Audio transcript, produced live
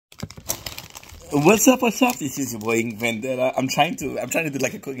What's up? What's up? This is your boy Vendetta. I'm trying to do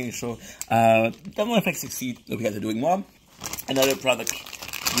like a cooking show. Don't know if I succeed. Look, you guys are doing well. Another product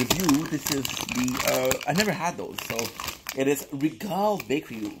review. This is the I never had those, so it is Regal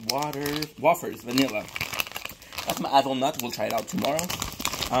Bakery wafers vanilla. That's my hazelnut. We'll try it out tomorrow.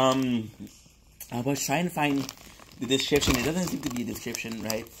 I was trying to find the description. It doesn't seem to be a description,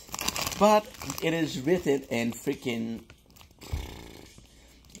 right? But it is written in freaking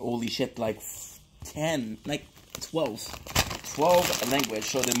holy shit, like 12 language,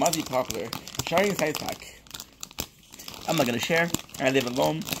 so they must be popular. Sharing size pack. I'm not gonna share. I live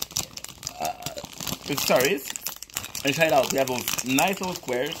alone. With stories. And try it out. We have those nice little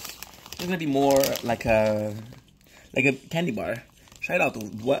squares. It's gonna be more like a candy bar. Try it out.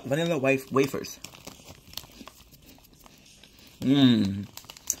 Vanilla wafers.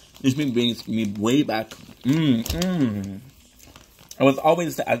 This brings me way back. I was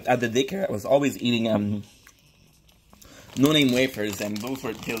always at the daycare. I was always eating no-name wafers, and those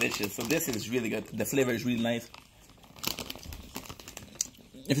were delicious. So this is really good. The flavor is really nice.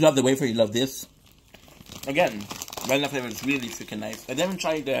 If you love the wafer, you love this. Again, vanilla flavor is really freaking nice. I didn't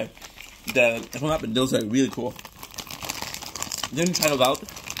try the but those are really cool. Didn't try those out.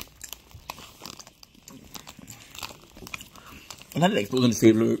 I'm not exposing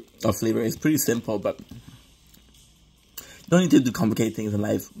the flavor. It's pretty simple, but don't need to do complicated things in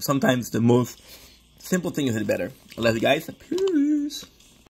life. Sometimes the most simple thing is better. I love you guys. Peace.